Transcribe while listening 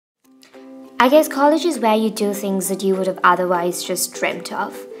I guess college is where you do things that you would have otherwise just dreamt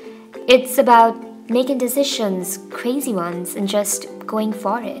of. It's about making decisions, crazy ones, and just going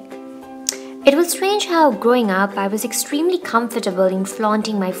for it. It was strange how, growing up, I was extremely comfortable in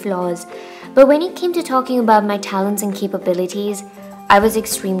flaunting my flaws, but when it came to talking about my talents and capabilities, I was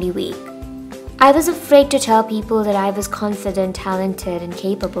extremely weak. I was afraid to tell people that I was confident, talented, and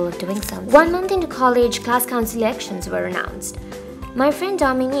capable of doing something. 1 month into college, class council elections were announced. My friend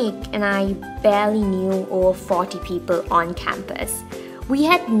Dominique and I barely knew over 40 people on campus. We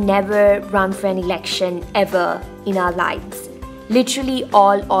had never run for an election ever in our lives. Literally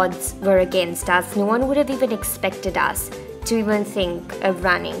all odds were against us. No one would have even expected us to even think of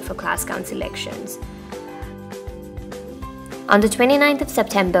running for class council elections. On the 29th of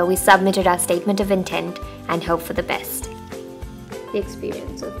September, we submitted our statement of intent and hoped for the best. The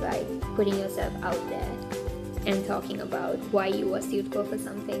experience of putting yourself out there and talking about why you are suitable for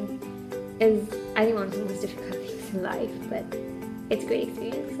something is, I think, one of the most difficult things in life, but it's a great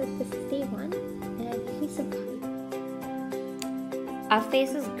experience. So this is day one, and I'm really so proud. Our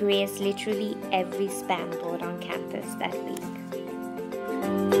faces graced literally every spam board on campus that week.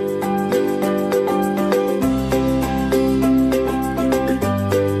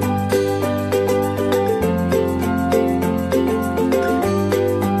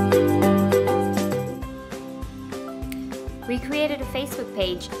 We created a Facebook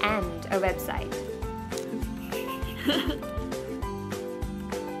page and a website.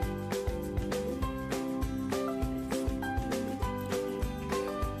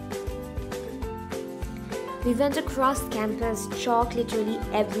 We went across campus, chalked literally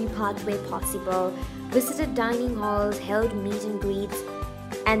every pathway possible, visited dining halls, held meet and greets,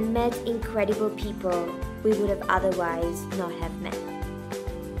 and met incredible people we would have otherwise not have met.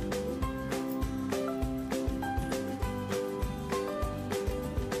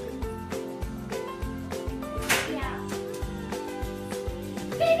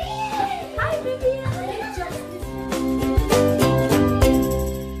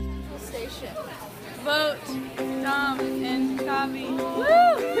 Station. Vote Dom and Kami. Woo!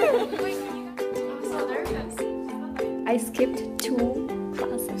 I'm so nervous. I skipped 2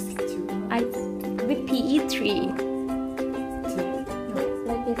 classes. With PE 3.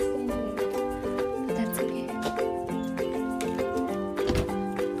 Like this thing here. But that's okay.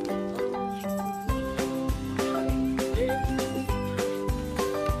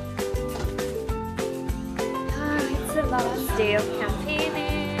 It's the last day of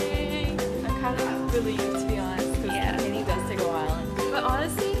campaigning. I'm kind of relieved, to be honest, because campaigning does take a while. But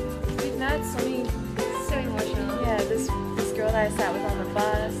honestly, we've met so emotional. Yeah, this girl that I sat with on the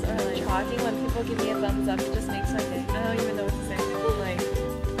bus, or like talking when people give me a thumbs up, it just makes my day. I don't even know what to say. Like,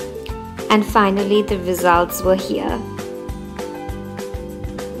 And finally, the results were here.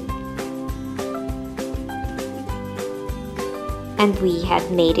 And we had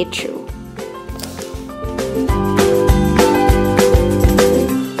made it through.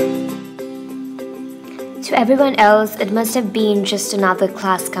 To everyone else, it must have been just another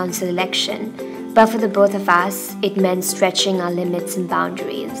class council election, but for the both of us, it meant stretching our limits and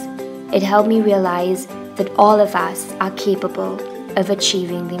boundaries. It helped me realize that all of us are capable of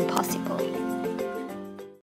achieving the impossible.